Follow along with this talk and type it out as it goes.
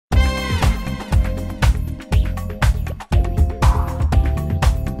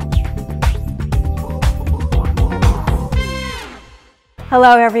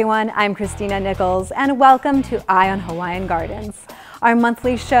Hello everyone, I'm Christina Nichols and welcome to Eye on Hawaiian Gardens, our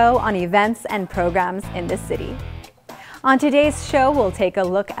monthly show on events and programs in the city. On today's show, we'll take a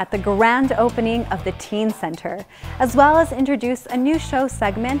look at the grand opening of the Teen Center, as well as introduce a new show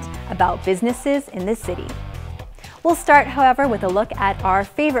segment about businesses in the city. We'll start, however, with a look at our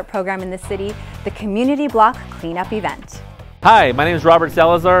favorite program in the city, the Community Block Cleanup event. Hi, my name is Robert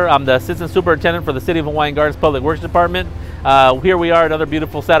Salazar. I'm the Assistant Superintendent for the City of Hawaiian Gardens Public Works Department. Here we are another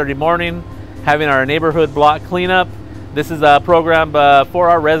beautiful Saturday morning having our neighborhood block cleanup. This is a program for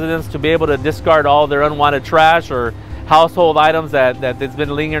our residents to be able to discard all their unwanted trash or household items that's been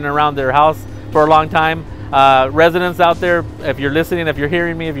lingering around their house for a long time. Residents out there, if you're listening, if you're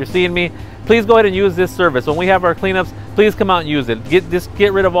hearing me, if you're seeing me, please go ahead and use this service. When we have our cleanups, please come out and use it.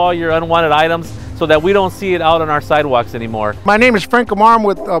 Get rid of all your unwanted items so that we don't see it out on our sidewalks anymore. My name is Frank Amar. I'm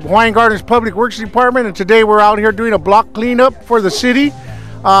with Hawaiian Gardens Public Works Department, and today we're out here doing a block cleanup for the city.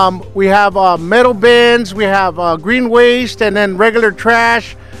 We have metal bins, we have green waste, and then regular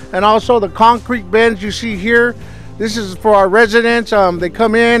trash, and also the concrete bins you see here. This is for our residents. They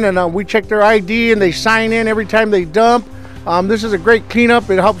come in and we check their ID and they sign in every time they dump. This is a great cleanup.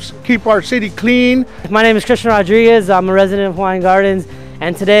 It helps keep our city clean. My name is Christian Rodriguez. I'm a resident of Hawaiian Gardens,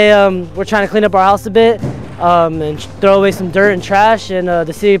 and today we're trying to clean up our house a bit and throw away some dirt and trash, and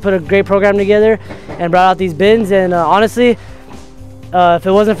the city put a great program together and brought out these bins, and honestly, if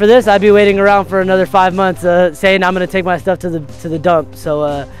it wasn't for this, I'd be waiting around for another 5 months saying I'm going to take my stuff to the dump.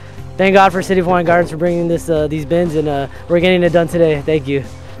 So thank God for City of Hawaiian Gardens for bringing these bins, and we're getting it done today. Thank you.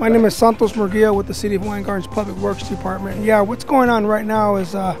 My name is Santos Murguia with the City of Hawaiian Gardens Public Works Department. Yeah, what's going on right now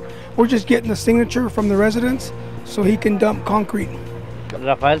is we're just getting the signature from the residents so he can dump concrete.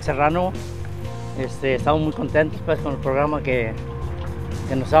 Rafael Serrano, estamos muy contentos pues con el programa que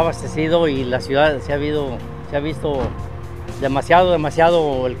nos ha abastecido, y la ciudad se ha visto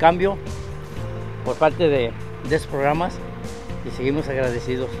demasiado el cambio por parte de estos programas, y seguimos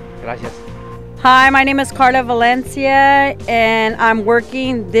agradecidos. Gracias. Hi, my name is Carla Valencia and I'm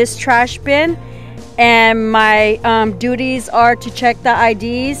working this trash bin, and my duties are to check the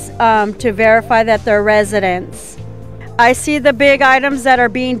IDs to verify that they're residents. I see the big items that are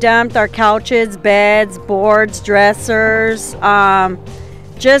being dumped are couches, beds, boards, dressers,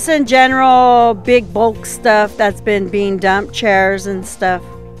 just in general big bulk stuff that's been being dumped, chairs and stuff.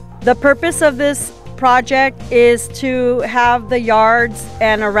 The purpose of this project is to have the yards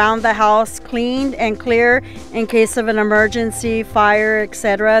and around the house cleaned and clear in case of an emergency, fire,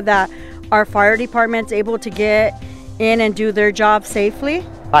 etc., that our fire department's able to get in and do their job safely.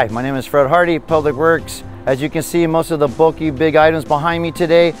 Hi, my name is Fred Hardy, Public Works. As you can see, most of the bulky big items behind me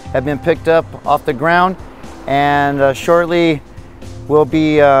today have been picked up off the ground, and shortly we'll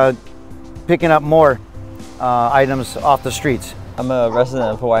be picking up more items off the streets. I'm a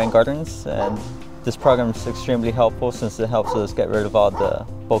resident of Hawaiian Gardens, and this program is extremely helpful since it helps us get rid of all the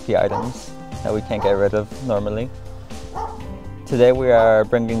bulky items that we can't get rid of normally. Today we are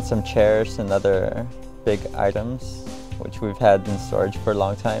bringing some chairs and other big items which we've had in storage for a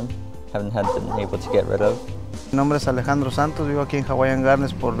long time, haven't been able to get rid of. Mi nombre es Alejandro Santos, vivo aquí en Hawaiian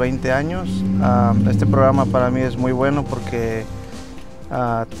Gardens por 20 años. Este programa para mí es muy bueno porque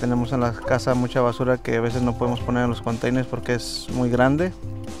tenemos en la casa mucha basura que a veces no podemos poner en los containers porque es muy grande.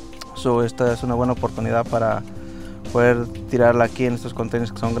 Esta es una buena oportunidad para poder tirarla aquí en estos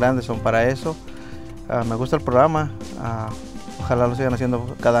containers que son grandes, son para eso. Me gusta el programa, ojalá lo sigan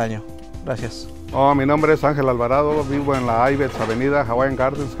haciendo cada año. Gracias. Mi nombre es Ángel Alvarado, vivo en la Ibex Avenida, Hawaiian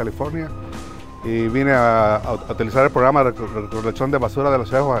Gardens, California, y vine a utilizar el programa de recolección de basura de la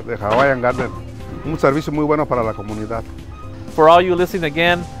ciudad de Hawaiian Gardens. Un servicio muy bueno para la comunidad. For all you listening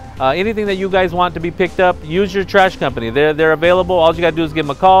again, anything that you guys want to be picked up, use your trash company. They're available. All you got to do is give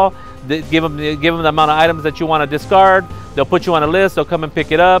them a call, give them the amount of items that you want to discard. They'll put you on a list. They'll come and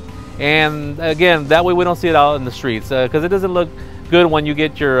pick it up. And again, that way we don't see it out in the streets, because it doesn't look good when you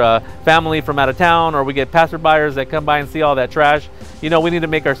get your family from out of town, or we get passerbyers that come by and see all that trash. You know, we need to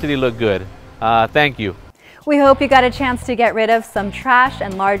make our city look good. Thank you. We hope you got a chance to get rid of some trash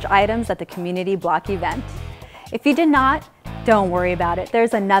and large items at the Community Block event. If you did not, don't worry about it.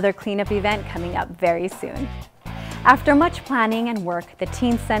 There's another cleanup event coming up very soon. After much planning and work, the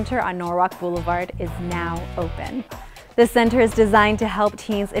Teen Center on Norwalk Boulevard is now open. The center is designed to help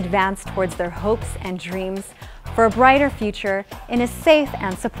teens advance towards their hopes and dreams for a brighter future in a safe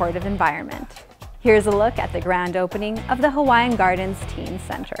and supportive environment. Here's a look at the grand opening of the Hawaiian Gardens Teen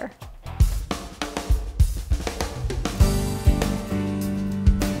Center.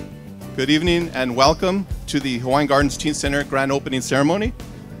 Good evening and welcome to the Hawaiian Gardens Teen Center Grand Opening Ceremony.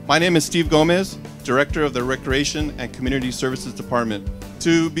 My name is Steve Gomez, Director of the Recreation and Community Services Department.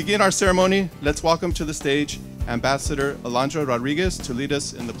 To begin our ceremony, let's welcome to the stage Ambassador Alondra Rodriguez to lead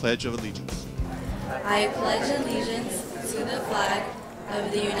us in the Pledge of Allegiance. I pledge allegiance to the flag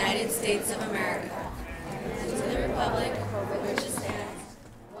of the United States of America, and to the republic for which it stands,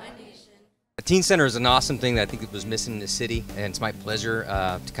 one nation. The Teen Center is an awesome thing that I think was missing in the city, and it's my pleasure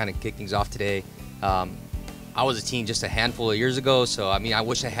to kind of kick things off today. I was a teen just a handful of years ago, so I mean, I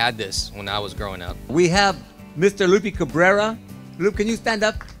wish I had this when I was growing up. We have Mr. Lupe Cabrera. Lupe, can you stand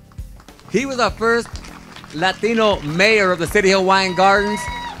up? He was our first Latino mayor of the city of Hawaiian Gardens.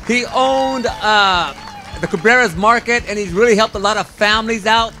 He owned the Cabrera's Market, and he's really helped a lot of families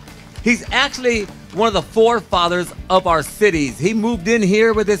out. He's actually one of the forefathers of our cities. He moved in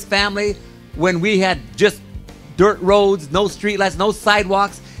here with his family when we had just dirt roads, no streetlights, no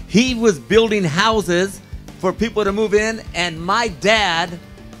sidewalks. He was building houses for people to move in, and my dad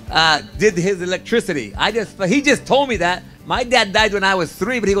did his electricity. He just told me that. My dad died when I was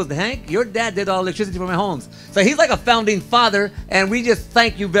 3, but he goes, Hank, your dad did all electricity for my homes. So he's like a founding father, and we just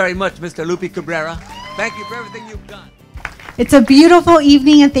thank you very much, Mr. Lupe Cabrera. Thank you for everything you've done. It's a beautiful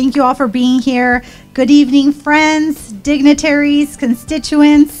evening, and thank you all for being here. Good evening, friends, dignitaries,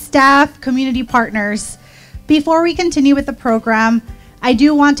 constituents, staff, community partners. Before we continue with the program, I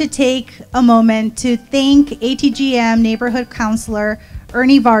do want to take a moment to thank ATGM Neighborhood Counselor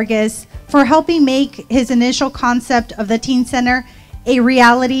Ernie Vargas for helping make his initial concept of the Teen Center a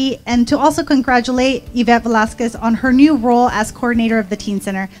reality, and to also congratulate Yvette Velasquez on her new role as coordinator of the Teen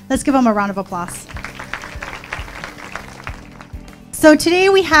Center. Let's give them a round of applause. So today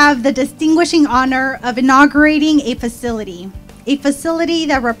we have the distinguishing honor of inaugurating a facility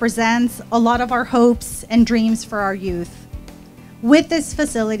that represents a lot of our hopes and dreams for our youth. With this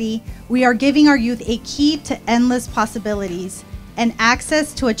facility, we are giving our youth a key to endless possibilities and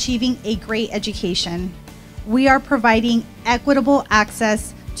access to achieving a great education. We are providing equitable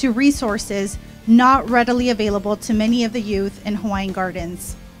access to resources not readily available to many of the youth in Hawaiian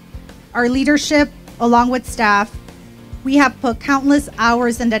Gardens. Our leadership, along with staff, we have put countless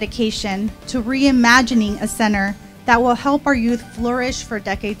hours and dedication to reimagining a center that will help our youth flourish for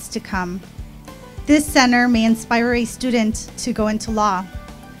decades to come. This center may inspire a student to go into law,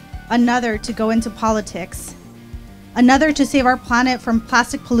 another to go into politics, another to save our planet from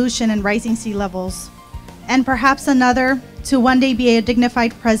plastic pollution and rising sea levels, and perhaps another to one day be a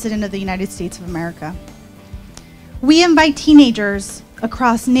dignified president of the United States of America. We invite teenagers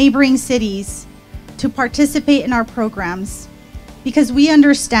across neighboring cities to participate in our programs because we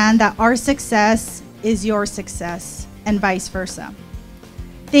understand that our success is your success and vice versa.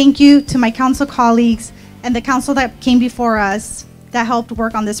 Thank you to my council colleagues and the council that came before us that helped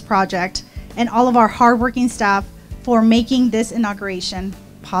work on this project, and all of our hardworking staff for making this inauguration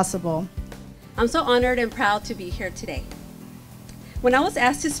possible. I'm so honored and proud to be here today. When I was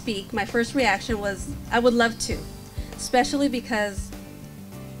asked to speak, my first reaction was, I would love to, especially because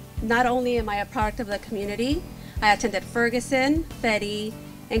not only am I a product of the community, I attended Ferguson, Fetty,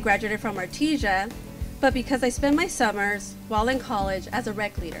 and graduated from Artesia, but because I spent my summers while in college as a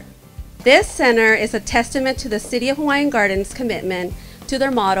rec leader. This center is a testament to the City of Hawaiian Gardens' commitment to their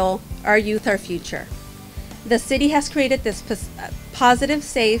motto, Our Youth, Our Future. The city has created this positive,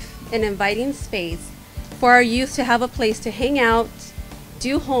 safe, and inviting space for our youth to have a place to hang out,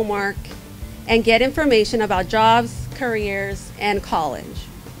 do homework, and get information about jobs, careers, and college.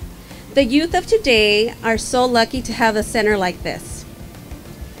 The youth of today are so lucky to have a center like this,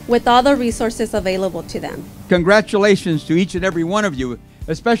 with all the resources available to them. Congratulations to each and every one of you,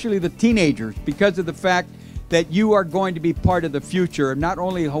 especially the teenagers, because of the fact that you are going to be part of the future of not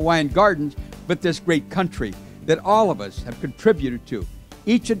only Hawaiian Gardens, but this great country that all of us have contributed to.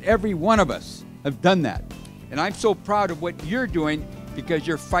 Each and every one of us have done that. And I'm so proud of what you're doing because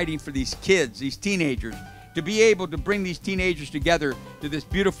you're fighting for these kids, these teenagers, to be able to bring these teenagers together to this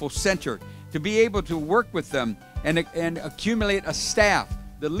beautiful center, to be able to work with them and accumulate a staff,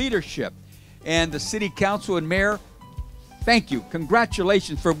 the leadership, and the city council and mayor. Thank you.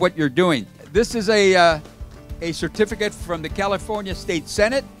 Congratulations for what you're doing. This is a certificate from the California State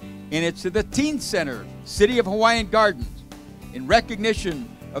Senate, and it's to the Teen Center, City of Hawaiian Gardens. In recognition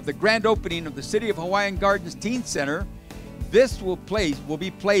of the grand opening of the City of Hawaiian Gardens Teen Center, this will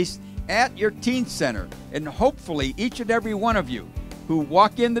be placed at your Teen Center, and hopefully each and every one of you who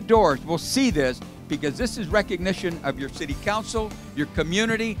walk in the doors will see this, because this is recognition of your city council, your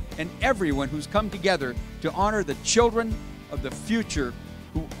community, and everyone who's come together to honor the children of the future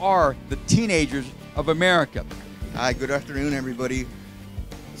who are the teenagers of America. Hi, good afternoon, everybody.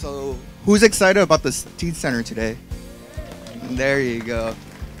 So, who's excited about the Teen Center today? There you go.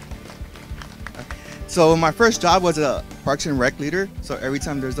 So my first job was a Parks and Rec leader. So every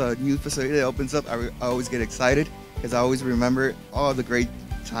time there's a new facility that opens up, I always get excited because I always remember all the great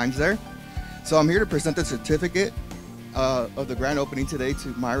times there. So I'm here to present the certificate of the grand opening today to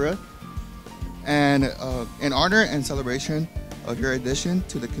Myra, and in honor and celebration of your addition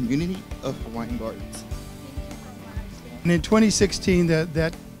to the community of Hawaiian Gardens. And in 2016,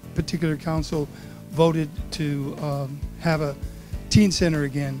 that particular council voted to have a teen center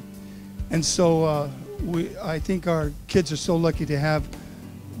again. And so I think our kids are so lucky to have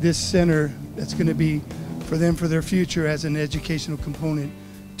this center that's going to be for them for their future as an educational component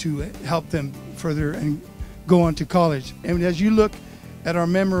to help them further and go on to college. And as you look at our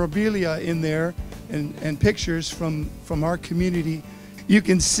memorabilia in there and pictures from our community, you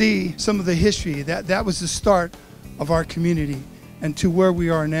can see some of the history. That was the start of our community and to where we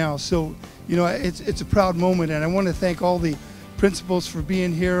are now. So, you know, it's a proud moment, and I want to thank all the principals for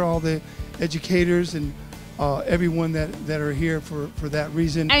being here, all the educators, and everyone that are here for that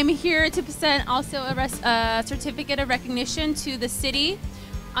reason. I'm here to present also a certificate of recognition to the city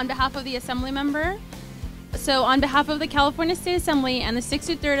on behalf of the assembly member. So on behalf of the California State Assembly and the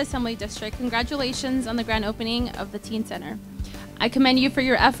 63rd Assembly District, congratulations on the grand opening of the Teen Center. I commend you for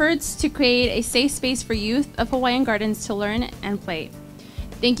your efforts to create a safe space for youth of Hawaiian Gardens to learn and play.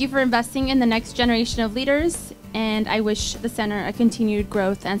 Thank you for investing in the next generation of leaders, and I wish the center a continued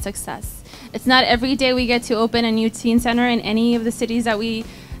growth and success. It's not every day we get to open a new teen center in any of the cities that we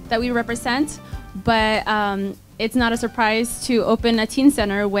represent, but it's not a surprise to open a teen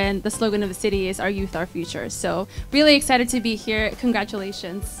center when the slogan of the city is "Our Youth, Our Future." So really excited to be here.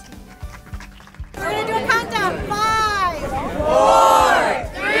 Congratulations. We're gonna do a countdown. 5, 4,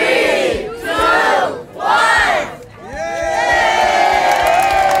 3, 2, 1.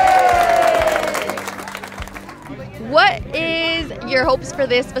 What is your hopes for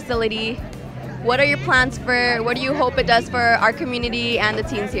this facility? What are your plans what do you hope it does for our community and the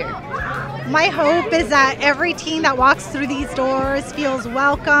teens here? My hope is that every teen that walks through these doors feels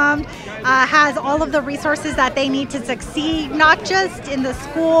welcomed, has all of the resources that they need to succeed, not just in the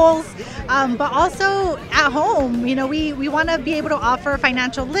schools, but also at home. You know, we want to be able to offer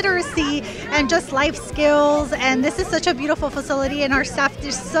financial literacy and just life skills, and this is such a beautiful facility, and our staff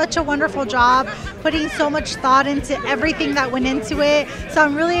did such a wonderful job putting so much thought into everything that went into it. So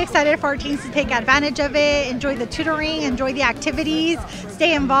I'm really excited for our teens to take advantage of it, enjoy the tutoring, enjoy the activities,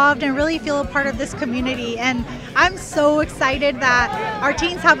 stay involved, and really feel a part of this community. And I'm so excited that our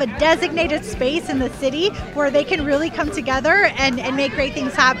teens have a designated space in the city where they can really come together and make great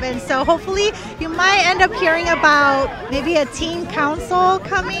things happen. So hopefully you might end up hearing about maybe a teen council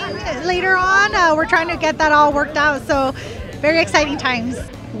coming later on. We're trying to get that all worked out, so very exciting times.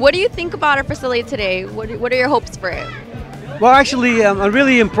 What do you think about our facility today? What are your hopes for it? Well, actually, I'm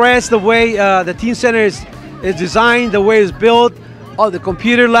really impressed the way the teen center is designed, the way it's built, all the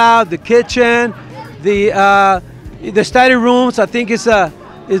computer lab, the kitchen, the study rooms. I think it's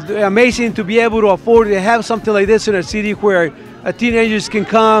amazing to be able to afford to have something like this in a city where teenagers can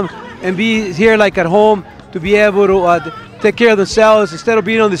come and be here like at home, to be able to take care of themselves instead of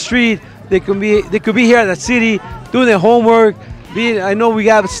being on the street. They could be here at the city doing their homework. I know we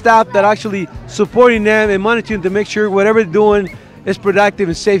have staff that are actually supporting them and monitoring to make sure whatever they're doing is productive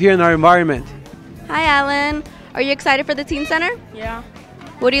and safe here in our environment. Hi, Alan. Are you excited for the Teen Center? Yeah.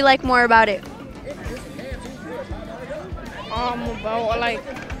 What do you like more about it? About like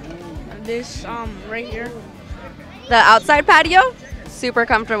this right here. The outside patio? Super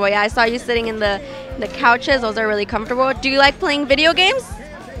comfortable. Yeah, I saw you sitting in the couches. Those are really comfortable. Do you like playing video games?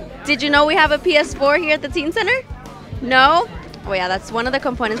 Did you know we have a PS4 here at the Teen Center? No? Oh yeah, that's one of the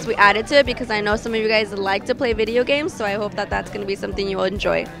components we added to it because I know some of you guys like to play video games, so I hope that that's going to be something you will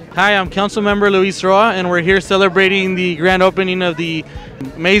enjoy. Hi, I'm Councilmember Luis Roa, and we're here celebrating the grand opening of the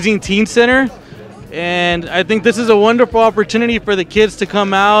amazing Teen Center. And I think this is a wonderful opportunity for the kids to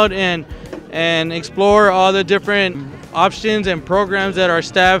come out and explore all the different options and programs that our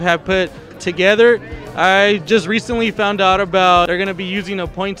staff have put together. I just recently found out about they're going to be using a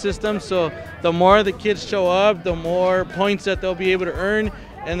point system, so the more the kids show up, the more points that they'll be able to earn,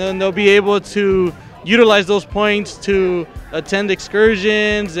 and then they'll be able to utilize those points to attend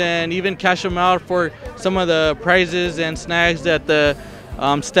excursions and even cash them out for some of the prizes and snacks that the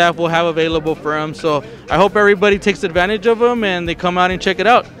staff will have available for them. So I hope everybody takes advantage of them and they come out and check it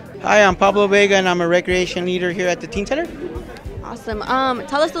out. Hi, I'm Pablo Vega, and I'm a recreation leader here at the Teen Center. Awesome.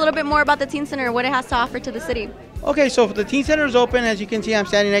 Tell us a little bit more about the Teen Center, what it has to offer to the city. Okay, so the Teen Center is open. As you can see, I'm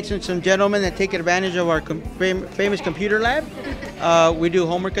standing next to some gentlemen that take advantage of our famous computer lab. We do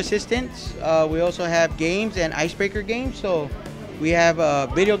homework assistance. We also have games and icebreaker games. So We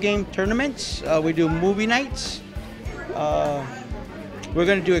have video game tournaments. We do movie nights. We're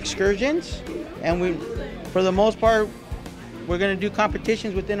going to do excursions, and for the most part, we're going to do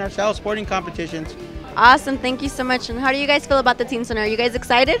competitions within ourselves, sporting competitions. Awesome, thank you so much. And how do you guys feel about the Teen Center? Are you guys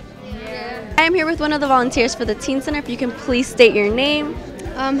excited? Yeah. I am here with one of the volunteers for the Teen Center. If you can please state your name.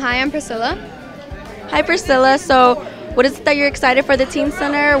 Hi, I'm Priscilla. Hi Priscilla, so what is it that you're excited for the Teen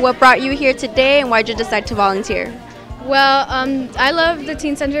Center? What brought you here today and why did you decide to volunteer? Well, I love the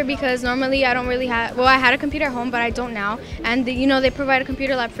Teen Center because normally I don't really have, well, I had a computer at home, but I don't now. And, they provide a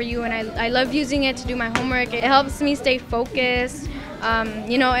computer lab for you, and I love using it to do my homework. It helps me stay focused,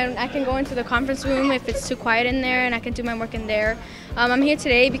 and I can go into the conference room if it's too quiet in there, and I can do my work in there. I'm here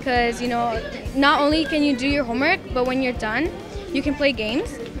today because, not only can you do your homework, but when you're done, you can play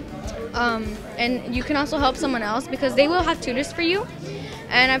games. And you can also help someone else because they will have tutors for you.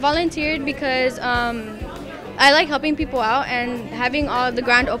 And I volunteered because I like helping people out, and having all the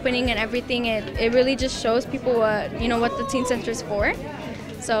grand opening and everything, it really just shows people what the Teen Center is for.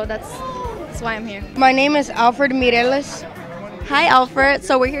 So that's why I'm here. My name is Alfred Mireles. Hi Alfred,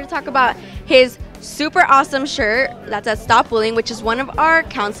 so we're here to talk about his super awesome shirt that says Stop Bullying, which is one of our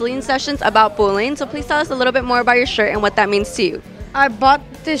counseling sessions about bullying. So please tell us a little bit more about your shirt and what that means to you. I bought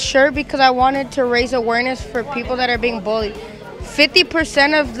this shirt because I wanted to raise awareness for people that are being bullied.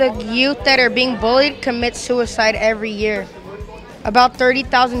 50% of the youth that are being bullied commit suicide every year. About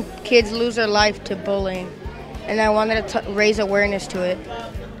 30,000 kids lose their life to bullying, and I wanted to raise awareness to it.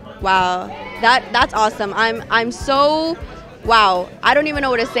 Wow, that's awesome. I'm so wow. I don't even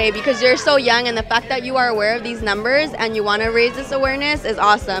know what to say because you're so young, and the fact that you are aware of these numbers and you want to raise this awareness is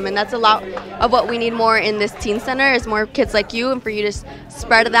awesome. And that's a lot of what we need more in this Teen Center, is more kids like you, and for you to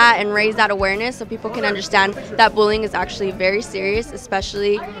spread that and raise that awareness so people can understand that bullying is actually very serious,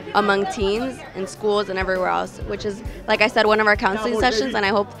 especially among teens in schools and everywhere else, which is, like I said, one of our counseling sessions. And I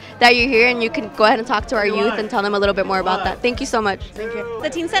hope that you're here and you can go ahead and talk to our youth and tell them a little bit more about that. Thank you so much. Thank you. The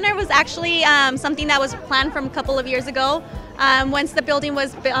Teen Center was actually something that was planned from a couple of years ago. Once the building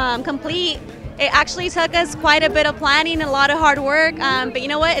was complete, it actually took us quite a bit of planning and a lot of hard work, but you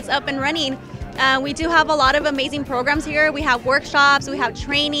know what, it's up and running. We do have a lot of amazing programs here. We have workshops, we have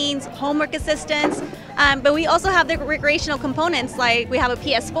trainings, homework assistance, but we also have the recreational components, like we have a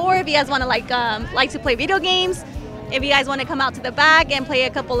PS4 if you guys want to like to play video games. If you guys want to come out to the back and play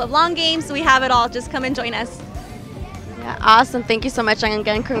a couple of long games, we have it all. Just come and join us. Yeah, awesome. Thank you so much, and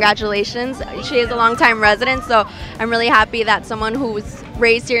again, congratulations. She is a longtime resident, so I'm really happy that someone who was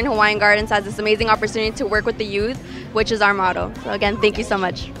raised here in Hawaiian Gardens has this amazing opportunity to work with the youth, which is our motto. So again, thank you so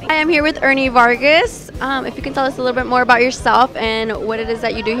much. I am here with Ernie Vargas. If you can tell us a little bit more about yourself and what it is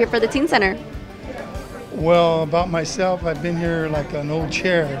that you do here for the Teen Center. Well, about myself, I've been here like an old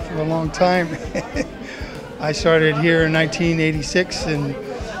chair for a long time. I started here in 1986 and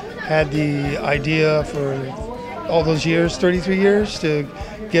had the idea for all those years, 33 years, to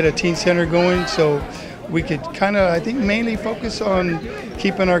get a Teen Center going so we could kind of, I think, mainly focus on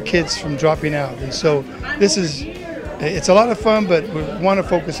keeping our kids from dropping out. And so it's a lot of fun, but we want to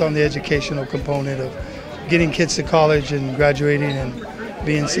focus on the educational component of getting kids to college and graduating and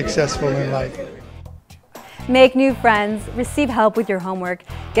being successful in life. Make new friends, receive help with your homework,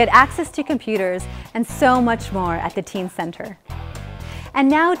 get access to computers, and so much more at the Teen Center. And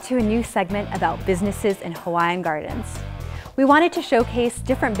now to a new segment about businesses in Hawaiian Gardens. We wanted to showcase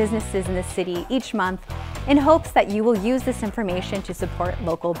different businesses in the city each month in hopes that you will use this information to support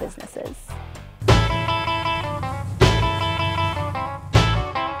local businesses.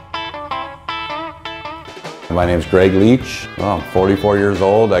 My name is Greg Leach. Well, I'm 44 years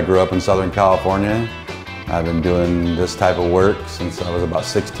old. I grew up in Southern California. I've been doing this type of work since I was about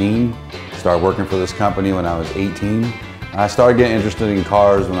 16. Started working for this company when I was 18. I started getting interested in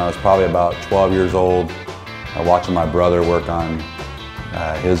cars when I was probably about 12 years old, watching my brother work on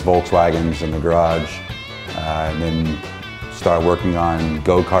his Volkswagens in the garage, and then started working on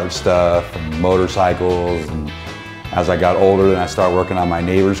go-kart stuff and motorcycles. And as I got older, then I started working on my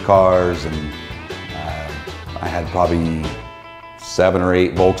neighbor's cars, and I had probably 7 or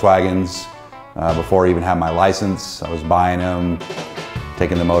 8 Volkswagens before I even had my license. I was buying them,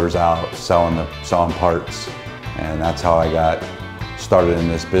 taking the motors out, selling parts. And that's how I got started in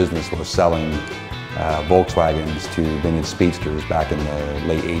this business, was selling Volkswagens to vintage speedsters back in the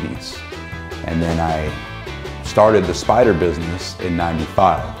late 80s. And then I started the Spider business in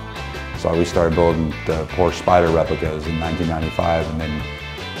 '95. So we started building the Porsche Spider replicas in 1995, and then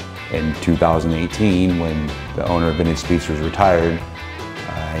in 2018, when the owner of Vintage Speedsters retired,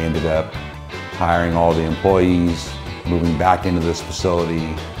 I ended up hiring all the employees, moving back into this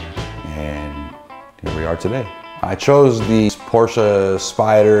facility, and here we are today. I chose the Porsche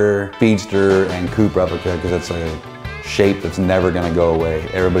Spyder, Speedster, and Coupe replica because it's a shape that's never going to go away.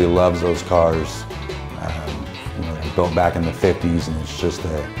 Everybody loves those cars. You know, they're built back in the 50s, and it's just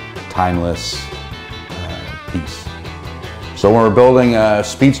a timeless piece. So when we're building a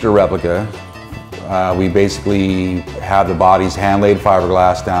Speedster replica, we basically have the bodies hand-laid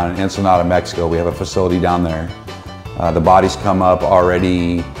fiberglass down in Ensenada, Mexico. We have a facility down there. The bodies come up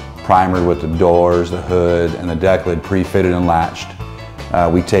already primered with the doors, the hood, and the deck lid pre-fitted and latched.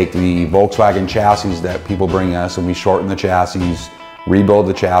 We take the Volkswagen chassis that people bring us and we shorten the chassis, rebuild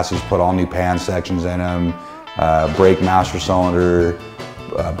the chassis, put all new pan sections in them, brake master cylinder,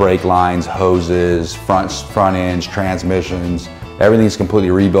 brake lines, hoses, front ends, transmissions. Everything's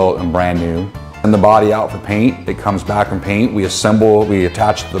completely rebuilt and brand new. And the body out for paint, it comes back from paint. We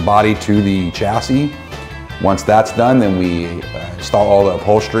attach the body to the chassis. Once that's done, then we install all the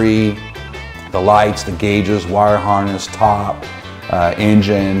upholstery, the lights, the gauges, wire harness, top,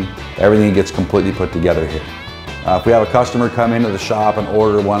 engine, everything gets completely put together here. If we have a customer come into the shop and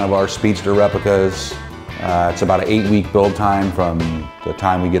order one of our Speedster replicas, it's about an 8-week build time from the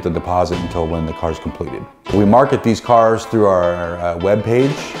time we get the deposit until when the car's completed. We market these cars through our web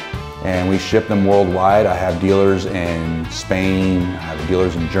page, and we ship them worldwide. I have dealers in Spain, I have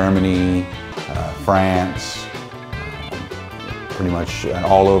dealers in Germany, France, pretty much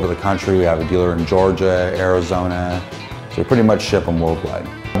all over the country. We have a dealer in Georgia, Arizona, so we pretty much ship them worldwide.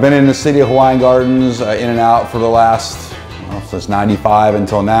 I've been in the city of Hawaiian Gardens in and out for the last, since '95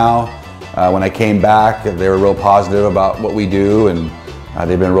 until now. When I came back, they were real positive about what we do, and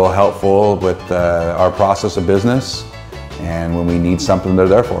they've been real helpful with our process of business. And when we need something, they're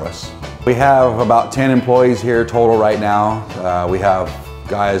there for us. We have about 10 employees here total right now. We have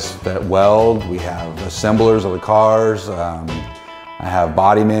guys that weld, we have assemblers of the cars, I have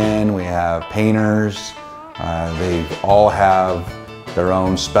bodymen, we have painters. They all have their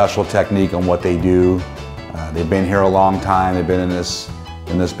own special technique on what they do. They've been here a long time. They've been in this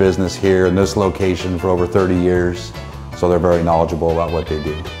business here, in this location for over 30 years. So they're very knowledgeable about what they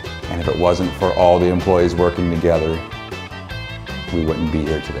do. And if it wasn't for all the employees working together, we wouldn't be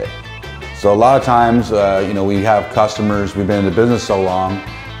here today. So a lot of times, you know, we have customers, we've been in the business so long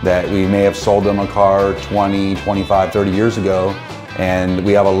that we may have sold them a car 20, 25, 30 years ago, and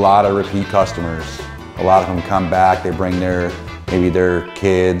we have a lot of repeat customers. A lot of them come back, they bring maybe their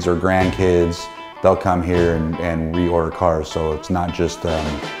kids or grandkids, they'll come here and reorder cars. So it's not just,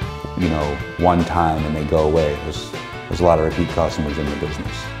 you know, one time and they go away. There's a lot of repeat customers in the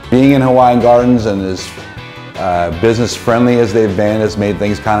business. Being in Hawaiian Gardens and as business friendly as they've been has made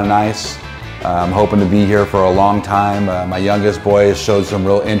things kind of nice. I'm hoping to be here for a long time. My youngest boy has showed some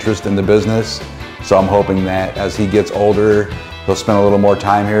real interest in the business, so I'm hoping that as he gets older, he'll spend a little more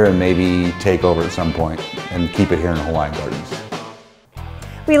time here and maybe take over at some point and keep it here in Hawaiian Gardens.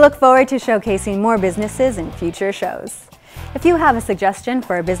 We look forward to showcasing more businesses in future shows. If you have a suggestion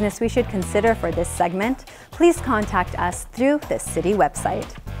for a business we should consider for this segment, please contact us through the city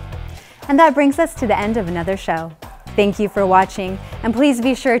website. And that brings us to the end of another show. Thank you for watching, and please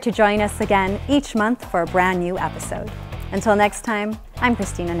be sure to join us again each month for a brand new episode. Until next time, I'm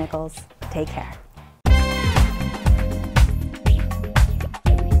Christina Nichols. Take care.